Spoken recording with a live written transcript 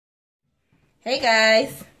Hey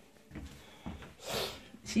guys,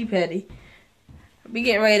 she petty. We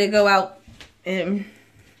getting ready to go out and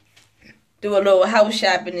do a little house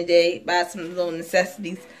shopping today. Buy some little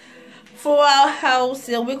necessities for our house,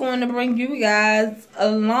 and we're going to bring you guys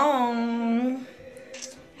along.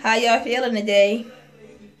 How y'all feeling today?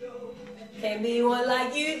 Can't be one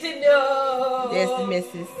like you to know. There's the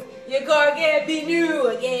missus. Your car can't be new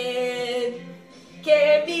again.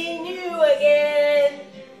 Can't be new again.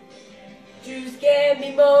 Juice can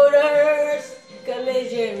be motors.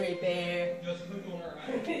 Collision repair.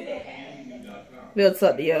 We'll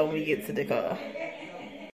talk to y'all when we get to the car.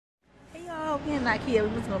 Hey y'all, we're in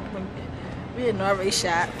IKEA. We didn't already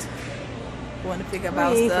shopped. Want to pick up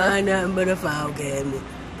our We ain't stuff. find nothing but a file cabinet.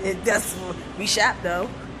 We shopped though.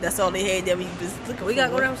 That's all they had that we was looking We for.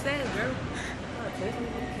 gotta go downstairs, girl.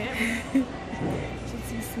 She's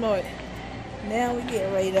too smart. Now we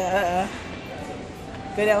getting ready to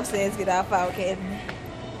go downstairs, get our file cabinet.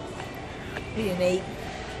 We didn't eat.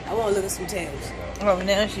 I want to look at some tabs. Oh,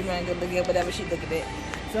 now she might go look at whatever she looking at.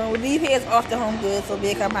 So we leave here off the home goods, so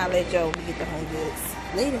we'll come holler at y'all when we get the home goods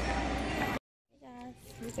later. Hey guys,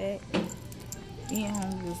 we're back. We in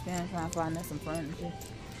home goods now trying to find us some furniture.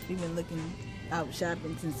 We've been looking out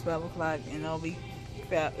shopping since 12 o'clock, and all we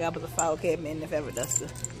got was a file cabinet and the fabric duster.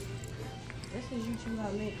 This is YouTube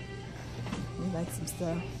outlet. We like some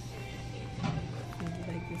stuff. We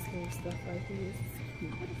like this little stuff like this. How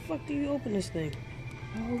the fuck do you open this thing?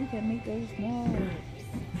 Oh, we can make those knobs.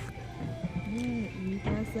 Yeah, you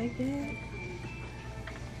guys like that?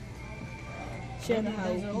 Show them how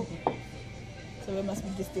it's open. So it must be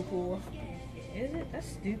just the core. Is it? That's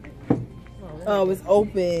stupid. Oh, it's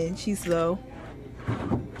open. She's slow.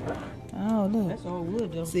 Oh, look. That's all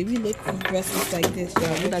wood though. See, we look for dresses like this,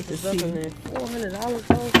 y'all. We like to see. $400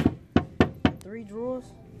 though. 3 drawers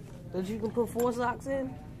that you can put 4 socks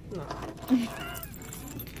in. No.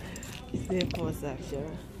 Said 4 socks,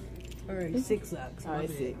 y'all. Alright, 6 socks. Alright,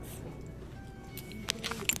 6.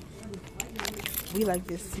 We like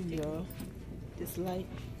this too, y'all. This light.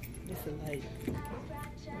 This a light.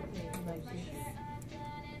 Like this.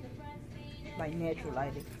 Like natural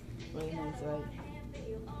lighting. Really nice light.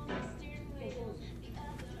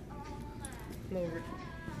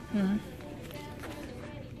 Mm-hmm.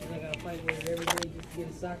 I gotta fight with it every day just to get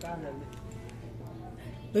a sock out of it.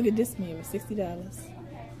 Look at this mirror, $60.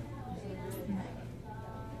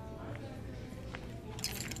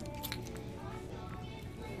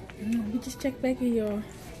 We just checked back in, y'all.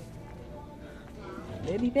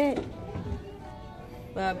 They'll be back.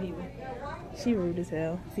 Bye, people. She rude as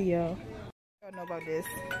hell. See y'all. Y'all know about this.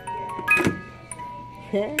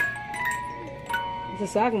 It's a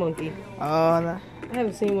sock monkey. Oh, no. I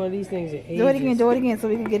haven't seen one of these things in ages. Do it again so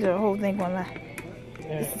we can get the whole thing going live.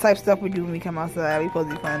 Yeah. It's the type of stuff we do when we come outside. We supposed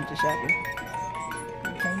to be fun to shopping.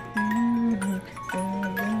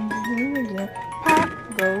 Pop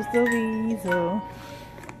goes the weasel.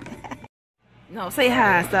 No, say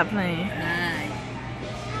hi. Stop playing. Hi.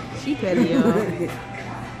 She petty, y'all.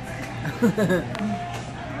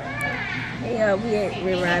 Hey,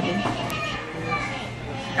 we're arriving.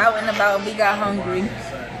 Out and about, we got hungry,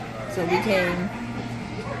 so we came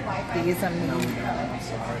to get something to eat.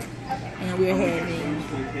 And we're having,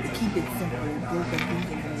 keep it simple, broken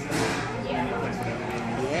vegan.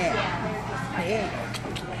 Yeah.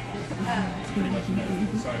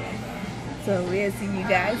 So we'll see you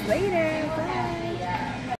guys later.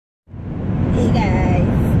 Bye. Hey guys.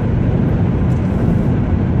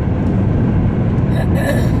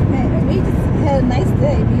 We just had a nice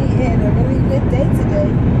day. We had a really good day today.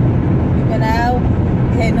 We went out,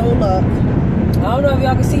 had no luck. I don't know if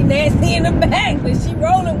y'all can see Nancy in the back, but she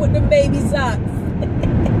rolling with the baby socks.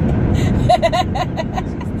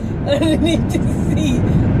 Underneath the seat.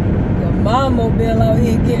 The mom mobile out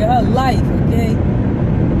here getting her life, okay?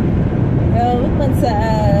 Well, we went to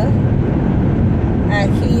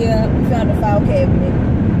IKEA. We found a file cabinet.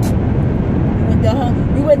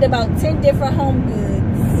 We went to about 10 different home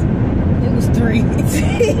goods. It was 3.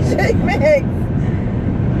 TJ Maxx,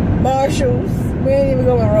 Marshalls. We didn't even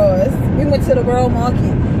go with Ross. We went to the World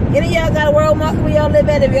Market. Any of y'all got a World Market where y'all live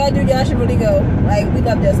at? If y'all do, y'all should really go. Like, we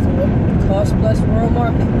love that store. Cost plus World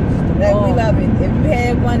Market. Like, we love it. If you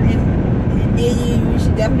have one in you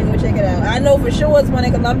should definitely go check it out. I know for sure it's one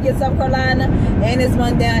in Columbia, South Carolina, and it's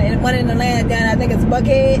one down, and one in Atlanta down, I think it's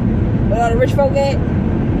Buckhead, where all the rich folk at.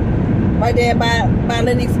 Right there by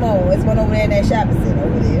Lennox Mall. It's one over there in that shopping center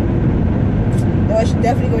over there. Y'all should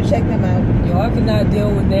definitely go check them out. Yo, I cannot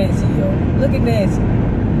deal with Nancy, yo. Look at Nancy.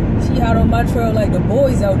 She out on my trail like the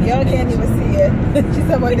boys out there. Y'all can't even see her. She's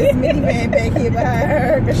talking about this minivan back here behind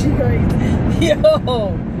her because she crazy.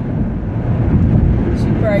 Yo.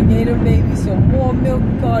 probably gave them baby some more milk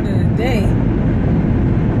and called it a day.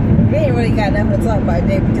 We ain't really got nothing to talk about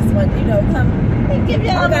today. We just want, come and give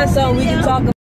y'all. I got something we can talk about.